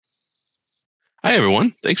Hi,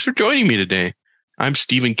 everyone. Thanks for joining me today. I'm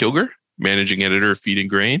Steven Kilger, managing editor of Feed and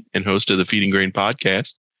Grain and host of the Feed and Grain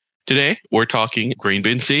podcast. Today, we're talking grain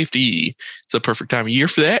bin safety. It's a perfect time of year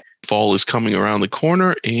for that. Fall is coming around the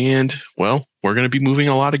corner and, well, we're going to be moving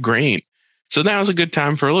a lot of grain. So now's a good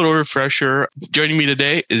time for a little refresher. Joining me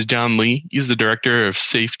today is John Lee. He's the Director of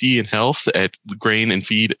Safety and Health at the Grain and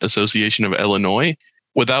Feed Association of Illinois.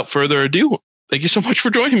 Without further ado, thank you so much for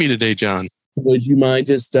joining me today, John. Would you mind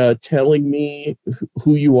just telling me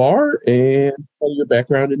who you are and your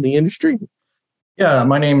background in the industry? Yeah,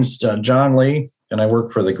 my name's John Lee, and I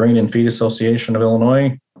work for the Grain and Feed Association of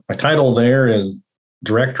Illinois. My title there is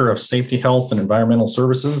Director of Safety, Health, and Environmental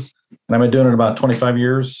Services, and I've been doing it about 25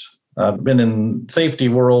 years. I've been in safety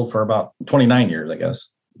world for about 29 years, I guess.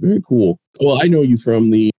 Very cool. Well, I know you from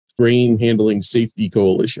the Grain Handling Safety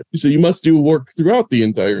Coalition, so you must do work throughout the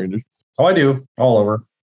entire industry. Oh, I do, all over.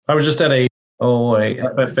 I was just at a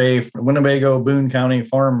FFA, Winnebago Boone County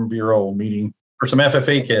Farm Bureau meeting for some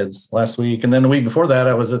FFA kids last week. And then the week before that,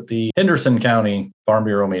 I was at the Henderson County Farm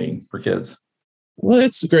Bureau meeting for kids. Well,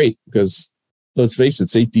 that's great because, let's face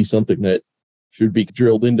it, safety is something that should be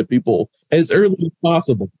drilled into people as early as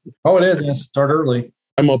possible. Oh, it is. Yes, start early.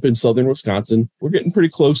 I'm up in southern Wisconsin. We're getting pretty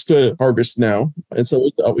close to harvest now. And so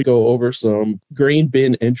we thought we'd go over some grain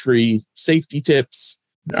bin entry safety tips.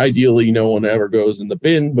 Ideally, no one ever goes in the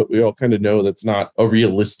bin, but we all kind of know it's not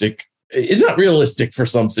realistic for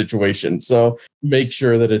some situations. So make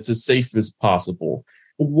sure that it's as safe as possible.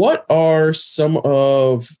 What are some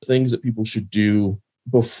of the things that people should do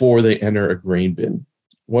before they enter a grain bin?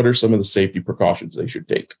 What are some of the safety precautions they should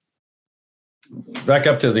take? Back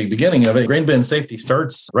up to the beginning of it, grain bin safety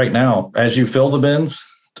starts right now. As you fill the bins,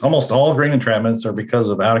 almost all grain entrapments are because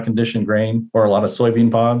of out of condition grain or a lot of soybean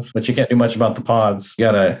pods, but you can't do much about the pods. You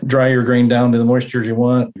got to dry your grain down to the moisture you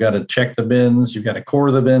want. You got to check the bins. You got to core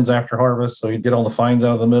the bins after harvest so you get all the fines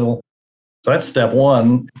out of the middle. So that's step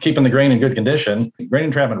one, keeping the grain in good condition. Grain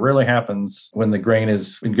entrapment rarely happens when the grain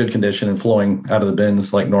is in good condition and flowing out of the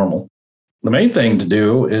bins like normal. The main thing to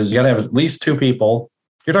do is you got to have at least two people.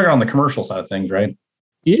 You're talking on the commercial side of things, right?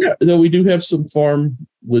 Yeah, though we do have some farm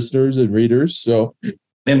listeners and readers. So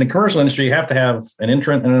in the commercial industry, you have to have an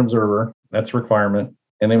entrant and an observer. That's a requirement.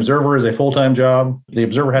 And the observer is a full-time job. The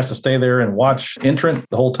observer has to stay there and watch entrant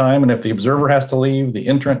the whole time. And if the observer has to leave, the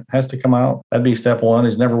entrant has to come out. That'd be step one,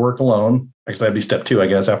 is never work alone. Actually, that'd be step two, I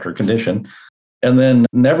guess, after condition. And then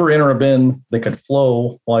never enter a bin that could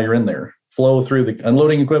flow while you're in there. Flow through the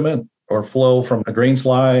unloading equipment or flow from a grain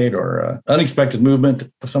slide or unexpected movement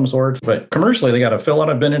of some sort. But commercially, they got to fill out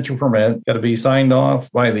a bin entry permit, got to be signed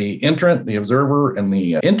off by the entrant, the observer, and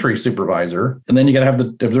the entry supervisor. And then you got to have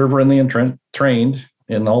the observer and the entrant trained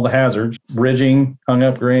in all the hazards, bridging, hung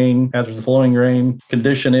up grain, hazards of flowing grain,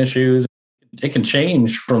 condition issues. It can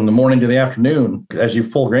change from the morning to the afternoon. As you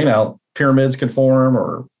pull grain out, pyramids could form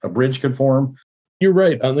or a bridge could form. You're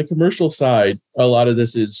right. On the commercial side, a lot of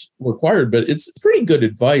this is required, but it's pretty good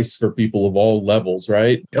advice for people of all levels,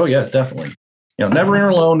 right? Oh, yeah, definitely. Never enter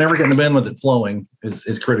alone, never get in the bin with it flowing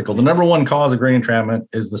is critical. The number one cause of grain entrapment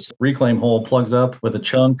is the reclaim hole plugs up with a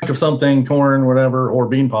chunk of something, corn, whatever, or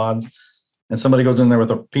bean pods. And somebody goes in there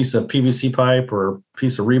with a piece of PVC pipe or a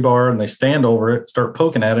piece of rebar and they stand over it, start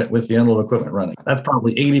poking at it with the unload equipment running. That's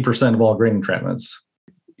probably 80% of all grain entrapments.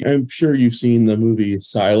 I'm sure you've seen the movie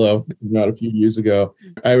Silo, not a few years ago.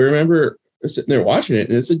 I remember sitting there watching it,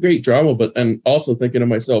 and it's a great drama, but I'm also thinking to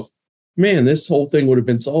myself, man, this whole thing would have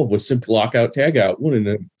been solved with simple lockout, tagout, wouldn't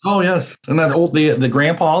it? Oh, yes. And that the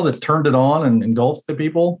grandpa that turned it on and engulfed the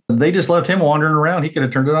people, they just left him wandering around. He could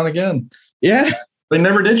have turned it on again. Yeah. They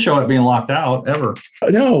never did show it being locked out, ever.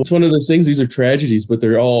 No, it's one of those things. These are tragedies, but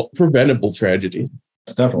they're all preventable tragedies.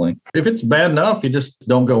 Definitely. If it's bad enough, you just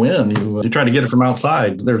don't go in. You try to get it from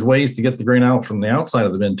outside. There's ways to get the grain out from the outside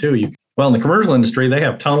of the bin, too. Well, in the commercial industry, they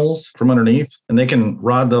have tunnels from underneath, and they can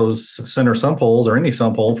rod those center sump holes or any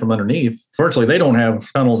sump hole from underneath. Virtually, they don't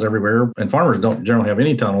have tunnels everywhere, and farmers don't generally have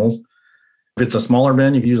any tunnels. If it's a smaller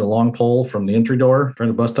bin, you can use a long pole from the entry door, trying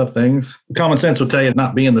to bust up things. Common sense would tell you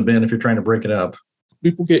not be in the bin if you're trying to break it up.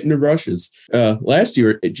 People get into rushes. Last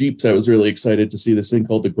year at Jeeps, I was really excited to see this thing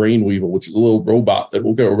called the Grain Weevil, which is a little robot that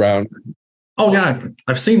will go around. Oh, yeah.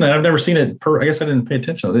 I've seen that. I've never seen it. I guess I didn't pay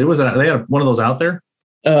attention. They had one of those out there?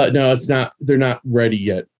 No, it's not. They're not ready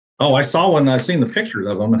yet. Oh, I saw one. I've seen the pictures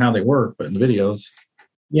of them and how they work, but in the videos.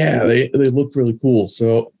 Yeah, they look really cool.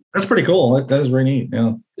 So that's pretty cool. That is very neat.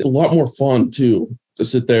 Yeah. A lot more fun, too, to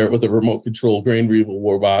sit there with a remote control Grain Weevil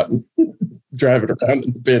robot and drive it around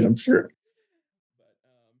in the bin, I'm sure.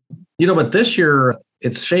 But this year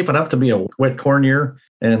it's shaping up to be a wet corn year.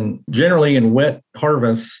 And generally in wet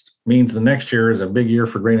harvest means the next year is a big year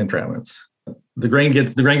for grain entrapments. the grain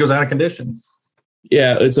goes out of condition.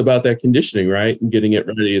 Yeah, it's about that conditioning, right? And getting it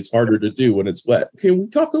ready. It's harder to do when it's wet. Can we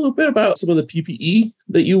talk a little bit about some of the PPE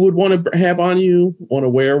that you would want to have on you, want to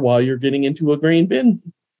wear while you're getting into a grain bin?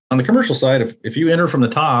 On the commercial side, if you enter from the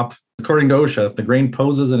top, according to OSHA, if the grain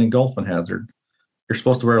poses an engulfment hazard, you're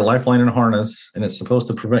supposed to wear a lifeline and a harness, and it's supposed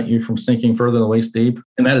to prevent you from sinking further than waist deep.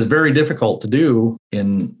 And that is very difficult to do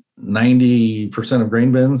in 90% of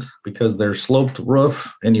grain bins because they're sloped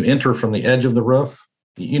roof and you enter from the edge of the roof.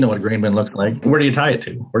 You know what a grain bin looks like. Where do you tie it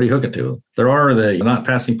to? Where do you hook it to? There are the not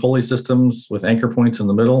passing pulley systems with anchor points in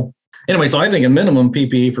the middle. Anyway, so I think a minimum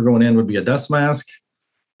PPE for going in would be a dust mask.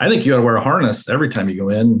 I think you ought to wear a harness every time you go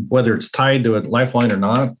in, whether it's tied to a lifeline or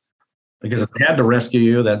not, because if they had to rescue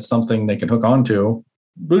you, that's something they can hook onto.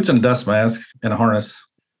 Boots and a dust mask and a harness.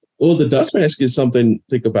 Well, the dust mask is something to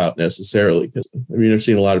think about necessarily, because I've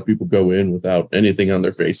seen a lot of people go in without anything on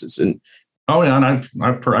their faces. And oh yeah, and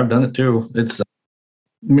I've done it too. It's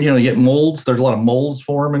you get molds. There's a lot of molds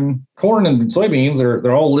forming. Corn and soybeans,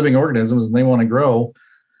 they're all living organisms and they want to grow.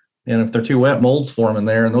 And if they're too wet, molds form in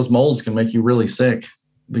there, and those molds can make you really sick.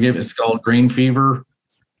 It's called grain fever.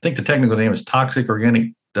 I think the technical name is toxic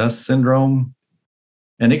organic dust syndrome,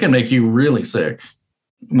 and it can make you really sick.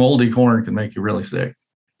 Moldy corn can make you really sick,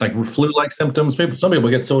 like flu-like symptoms. Some people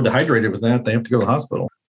get so dehydrated with that they have to go to the hospital.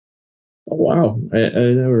 Oh wow, I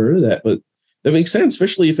never heard of that, but that makes sense,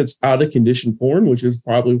 especially if it's out of condition corn, which is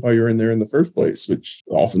probably why you're in there in the first place, which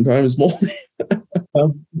oftentimes is moldy.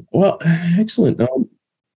 Well, excellent.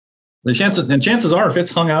 The chances are, if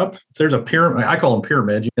it's hung up, if there's a pyramid, I call them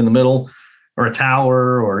pyramid in the middle, or a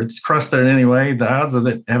tower, or it's crusted in any way, the odds of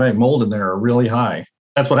it having mold in there are really high.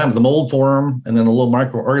 That's what happens. The mold form, and then the little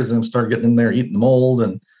microorganisms start getting in there, eating the mold,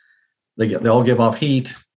 and they all give off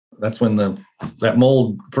heat. That's when that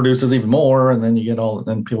mold produces even more, and then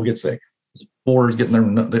then people get sick. Spores getting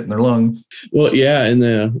in their lung. Well, yeah, and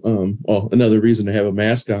another reason to have a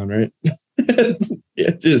mask on, right?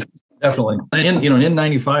 Yeah, just definitely. And an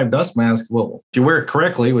N95 dust mask. Well, if you wear it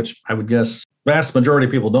correctly, which I would guess vast majority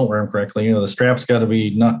of people don't wear them correctly. The strap's got to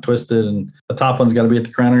be not twisted, and the top one's got to be at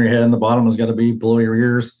the crown of your head, and the bottom one's got to be below your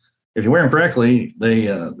ears. If you wear them correctly, they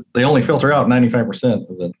only filter out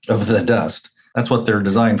 95% of the dust. That's what they're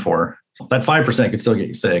designed for. That 5% could still get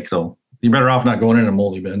you sick. So you're better off not going in a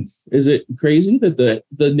moldy bin. Is it crazy that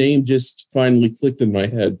the name just finally clicked in my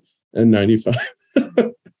head? N95.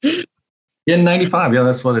 N95, yeah,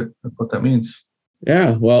 that's what that means.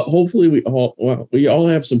 Yeah, well, hopefully we all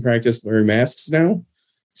have some practice wearing masks now.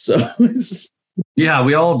 So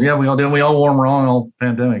we all did. We all wore them wrong all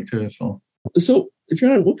pandemic too. So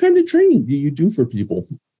John, what kind of training do you do for people?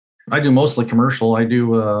 I do mostly commercial. I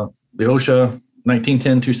do the OSHA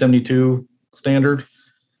 1910-272 standard.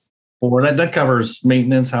 Or that covers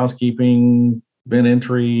maintenance, housekeeping, bin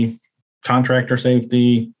entry, contractor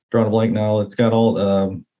safety. Drawing a blank now. It's got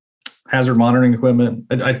all hazard monitoring equipment.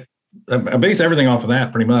 I base everything off of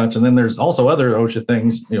that pretty much. And then there's also other OSHA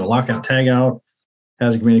things, lockout, tagout,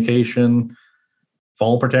 hazard communication,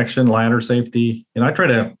 fall protection, ladder safety. I try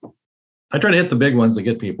to hit the big ones that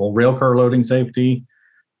get people. Rail car loading safety.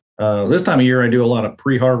 This time of year, I do a lot of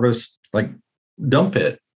pre-harvest, like dump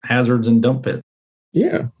pit hazards and dump pit.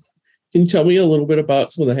 Yeah. Can you tell me a little bit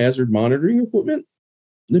about some of the hazard monitoring equipment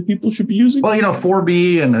that people should be using? Well,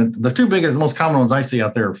 4B and the two biggest, most common ones I see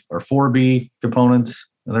out there are 4B components.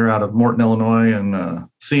 They're out of Morton, Illinois, and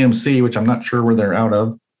CMC, which I'm not sure where they're out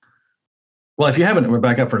of. Well, if you haven't, we'll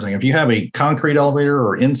back up for a second. If you have a concrete elevator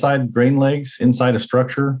or inside grain legs, inside a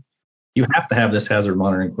structure, you have to have this hazard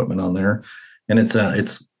monitoring equipment on there. And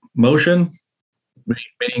it's motion,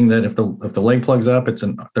 meaning that if the leg plugs up, there's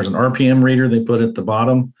an RPM reader they put at the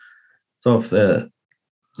bottom. So if the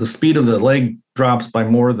speed of the leg drops by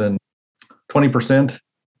more than 20%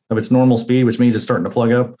 of its normal speed, which means it's starting to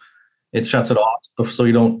plug up, it shuts it off so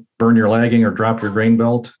you don't burn your lagging or drop your grain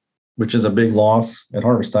belt, which is a big loss at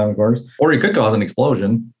harvest time, of course. Or it could cause an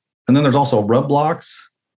explosion. And then there's also rub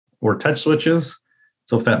blocks or touch switches.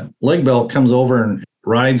 So if that leg belt comes over and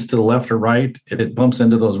rides to the left or right, it bumps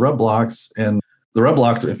into those rub blocks. And the rub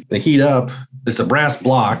blocks, if they heat up, it's a brass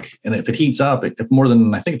block. And if it heats up, if more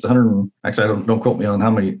than, I think it's 100, actually, don't quote me on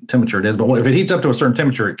how many temperature it is, but if it heats up to a certain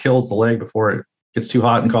temperature, it kills the leg before it gets too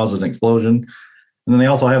hot and causes an explosion. And then they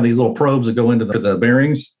also have these little probes that go into the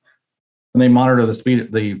bearings, and they monitor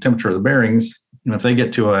the temperature of the bearings. And if they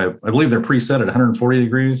get to I believe they're preset at 140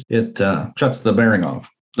 degrees, it shuts the bearing off.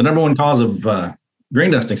 The number one cause of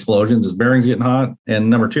grain dust explosions is bearings getting hot, and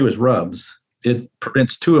number two is rubs. It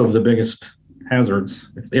prevents two of the biggest hazards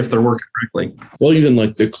if they're working correctly. Well, even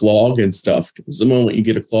like the clog and stuff, because the moment you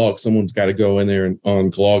get a clog, someone's got to go in there and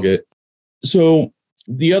unclog it. So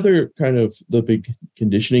The other kind of the big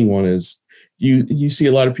conditioning one is you see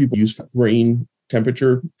a lot of people use grain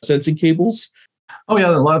temperature sensing cables. Oh yeah,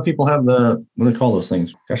 a lot of people have what do they call those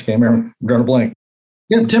things? Gosh, can't remember. I'm drawing a blank.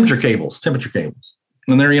 Yeah, temperature cables.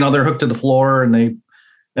 And they're hooked to the floor,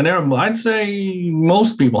 I'd say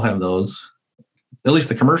most people have those. At least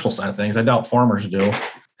the commercial side of things. I doubt farmers do.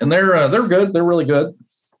 And they're good. They're really good.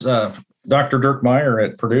 Dr. Dirk Meyer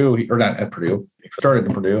at Purdue, or not at Purdue. He started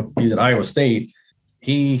in Purdue. He's at Iowa State.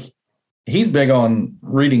 He's big on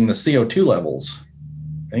reading the CO2 levels.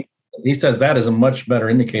 Okay? He says that is a much better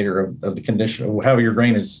indicator of the condition of how your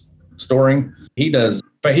grain is storing. He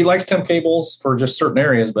likes temp cables for just certain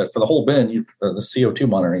areas, but for the whole bin, the CO2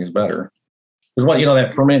 monitoring is better. Because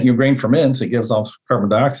that your grain ferments, it gives off carbon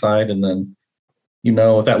dioxide, and then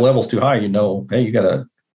if that level's too high, hey, you gotta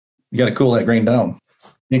cool that grain down,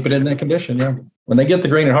 keep it in that condition. Yeah. When they get the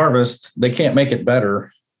grain at harvest, they can't make it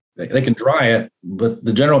better. They can dry it, but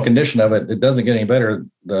the general condition of it doesn't get any better.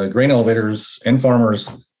 The grain elevators and farmers'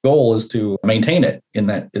 goal is to maintain it in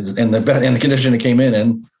the condition it came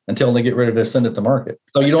in until they get ready to send it to market.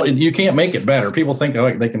 So you can't make it better. People think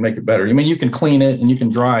they can make it better. I mean, you can clean it and you can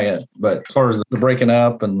dry it, but as far as the breaking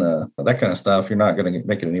up and that kind of stuff, you're not going to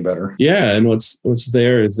make it any better. Yeah, and what's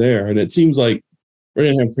there is there, and it seems like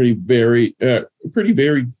we're going to have pretty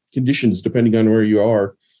varied conditions depending on where you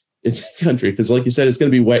are in the country. Because, like you said, it's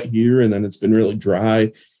going to be wet here, and then it's been really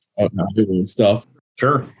dry out and stuff.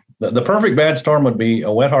 Sure. The perfect bad storm would be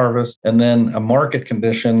a wet harvest and then a market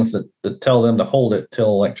conditions that tell them to hold it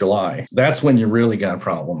till like July. That's when you really got a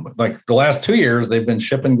problem. Like the last 2 years, they've been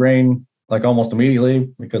shipping grain like almost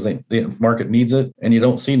immediately because the market needs it, and you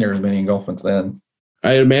don't see near as many engulfments then.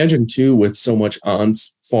 I imagine too, with so much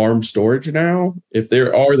on-farm storage now, if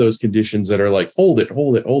there are those conditions that are like hold it,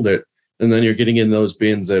 and then you're getting in those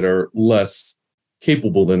bins that are less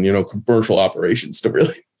capable than commercial operations to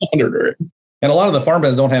really monitor it. And a lot of the farm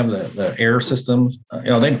bins don't have the air systems.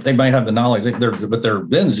 They might have the knowledge, but their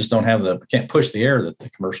bins just can't push the air that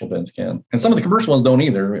the commercial bins can. And some of the commercial ones don't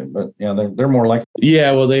either. But they're more like.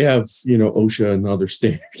 Yeah, well, they have OSHA and other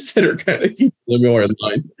standards that are kind of keeping them more in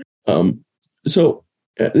line. So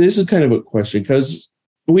this is kind of a question because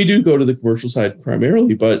we do go to the commercial side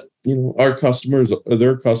primarily, but their customers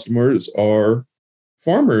are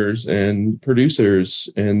farmers and producers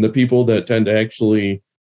and the people that tend to actually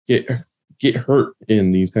get hurt in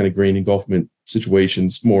these kind of grain engulfment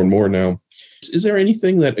situations more and more now. Is there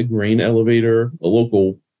anything that a grain elevator, a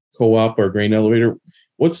local co-op or grain elevator,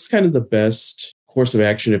 what's kind of the best course of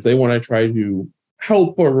action if they want to try to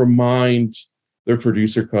help or remind their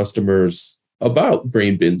producer customers about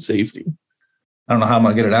grain bin safety? I don't know how I'm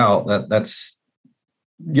going to get it out. That's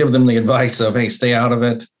give them the advice of, hey, stay out of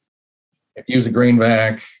it. Use a grain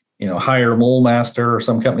vac, hire a mole master or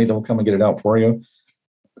some company that will come and get it out for you.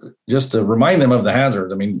 Just to remind them of the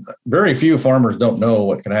hazards. I mean, very few farmers don't know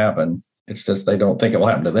what can happen. It's just they don't think it will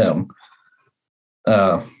happen to them.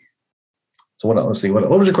 So what else? Let's see. What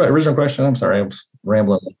was your original question? I'm sorry, I was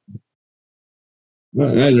rambling. I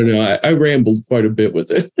don't know. I rambled quite a bit with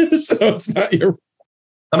it, so it's not your.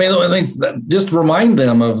 I mean, just remind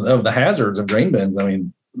them of the hazards of grain bins. I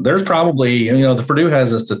mean, there's probably the Purdue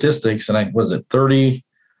has the statistics, and was it 30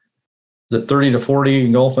 to 40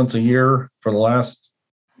 engulfments a year for the last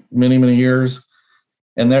many years,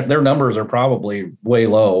 and their numbers are probably way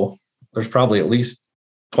low. There's probably at least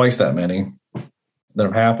twice that many that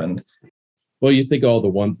have happened. Well, you think all the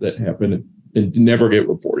ones that happen and never get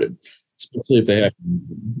reported, especially if they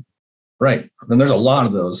happen. Right. And there's a lot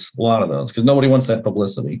of those because nobody wants that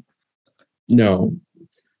publicity. No.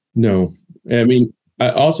 I mean,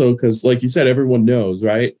 also because like you said, everyone knows,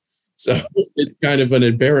 right? So it's kind of an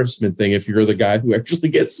embarrassment thing if you're the guy who actually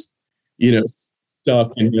gets,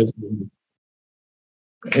 stuck and has.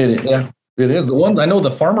 It is. The ones I know,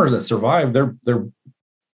 the farmers that survive, they're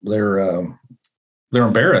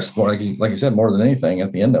embarrassed, like you said, more than anything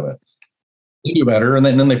at the end of it. They do better, and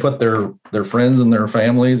then they put their friends and their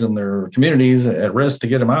families and their communities at risk to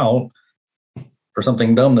get them out for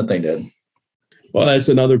something dumb that they did. Well, that's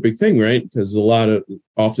another big thing, right? Because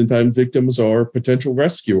oftentimes victims are potential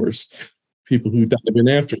rescuers, people who dive in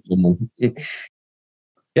after them.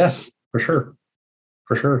 Yes, for sure.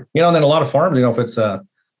 And then a lot of farms, if it's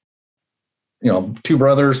two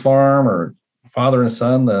brothers farm or father and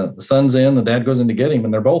son, the son's in, the dad goes in to get him,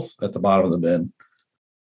 and they're both at the bottom of the bin.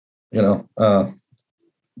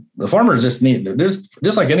 The farmers just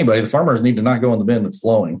like anybody, the farmers need to not go in the bin that's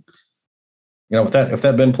flowing. If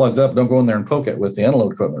that bin plugs up, don't go in there and poke it with the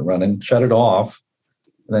unload equipment running. Shut it off,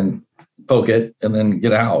 and then poke it, and then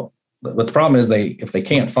get out. But the problem is if they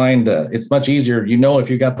can't find, it's much easier. If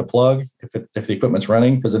you got the plug, if the equipment's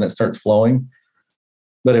running, because then it starts flowing.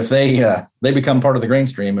 But if they become part of the grain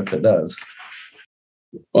stream, if it does.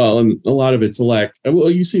 Well, and a lot of it's a lack. Well,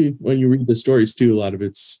 you see when you read the stories too, a lot of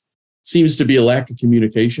it's seems to be a lack of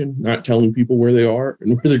communication, not telling people where they are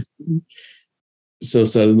and where they're going. So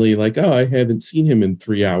suddenly, like, oh, I haven't seen him in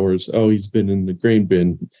 3 hours. Oh, he's been in the grain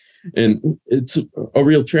bin, and it's a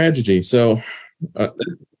real tragedy. So.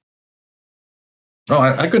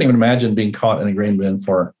 I couldn't even imagine being caught in a grain bin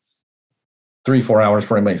for 3-4 hours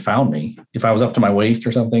before anybody found me. If I was up to my waist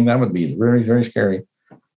or something, that would be very, very scary.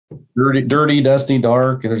 Dirty, dusty,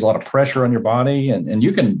 dark. And there's a lot of pressure on your body, and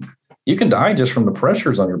you can die just from the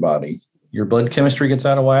pressures on your body. Your blood chemistry gets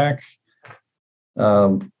out of whack.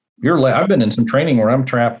 I've been in some training where I'm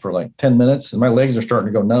trapped for like 10 minutes, and my legs are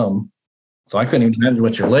starting to go numb. So I couldn't even imagine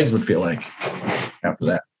what your legs would feel like after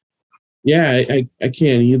that. Yeah, I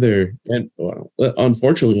can't either. And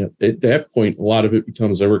unfortunately, at that point, a lot of it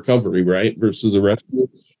becomes a recovery, right? Versus a rescue.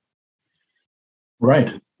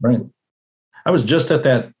 Right. I was just at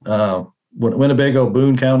that Winnebago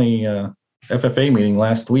Boone County FFA meeting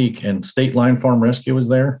last week, and State Line Farm Rescue was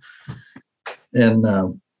there. And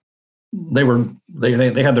they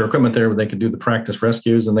had their equipment there where they could do the practice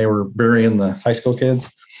rescues, and they were burying the high school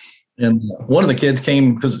kids. And one of the kids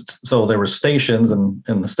came so there were stations, and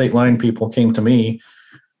the state line people came to me,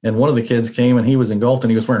 and one of the kids came and he was engulfed and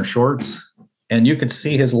he was wearing shorts, and you could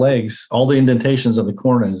see his legs, all the indentations of the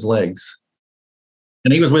corn in his legs.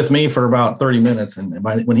 And he was with me for about 30 minutes. And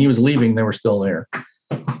when he was leaving, they were still there.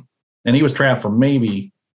 And he was trapped for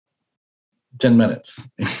maybe 10 minutes.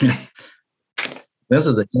 This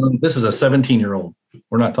is a 17-year-old.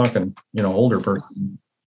 We're not talking, older person.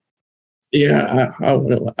 Yeah,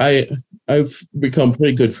 I've become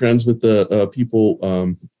pretty good friends with the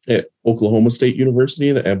people at Oklahoma State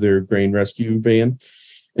University that have their grain rescue van.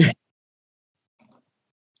 Yeah,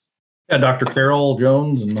 Dr. Carol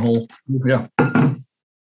Jones and the whole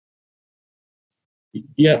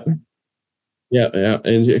Yeah.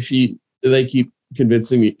 And they keep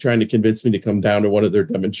trying to convince me to come down to one of their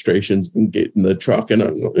demonstrations and get in the truck. And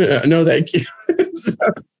no, thank you.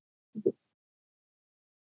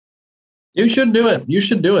 You should do it.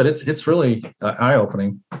 It's really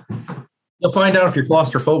eye-opening. You'll find out if you're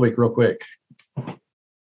claustrophobic real quick.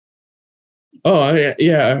 Oh,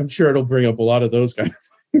 yeah, I'm sure it'll bring up a lot of those kind of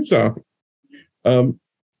things. So,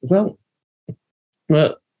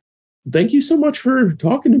 well, thank you so much for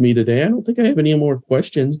talking to me today. I don't think I have any more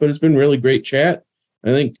questions, but it's been really great chat. I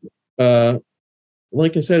think,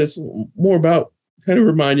 like I said, it's more about kind of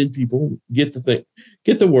reminding people, get the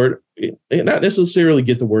word, not necessarily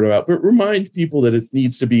get the word out, but remind people that it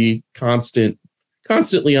needs to be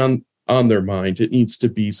constantly on their mind. It needs to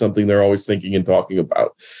be something they're always thinking and talking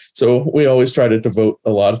about. So we always try to devote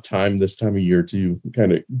a lot of time this time of year to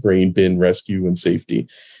kind of grain bin rescue and safety,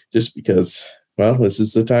 just because, well, this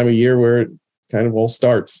is the time of year where it kind of all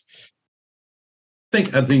starts. I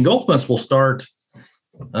think the engulfments will start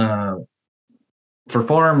for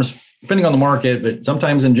farms, depending on the market, but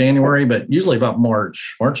sometimes in January, but usually about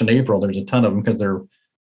March and April. There's a ton of them because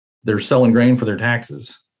they're selling grain for their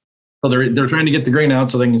taxes. So they're trying to get the grain out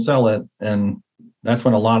so they can sell it, and that's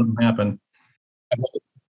when a lot of them happen.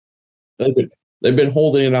 They've been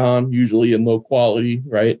holding it on, usually in low quality,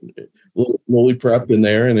 right? Lowly prep in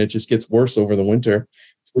there, and it just gets worse over the winter.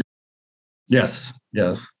 Yes.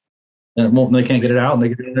 And they can't get it out, and they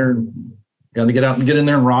get in there, and they get out and get in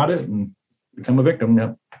there and rot it and become a victim.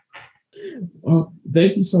 Yep. Well,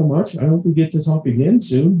 thank you so much. I hope we get to talk again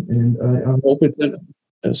soon, and I hope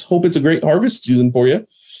it's a great harvest season for you.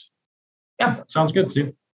 Yeah, sounds good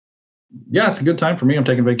too. Yeah, it's a good time for me. I'm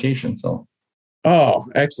taking vacation, so. Oh,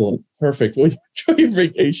 excellent. Perfect. Well, enjoy your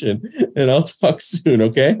vacation, and I'll talk soon,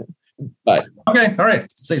 okay? Bye. Okay, all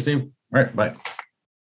right. See you, Steve. All right, bye.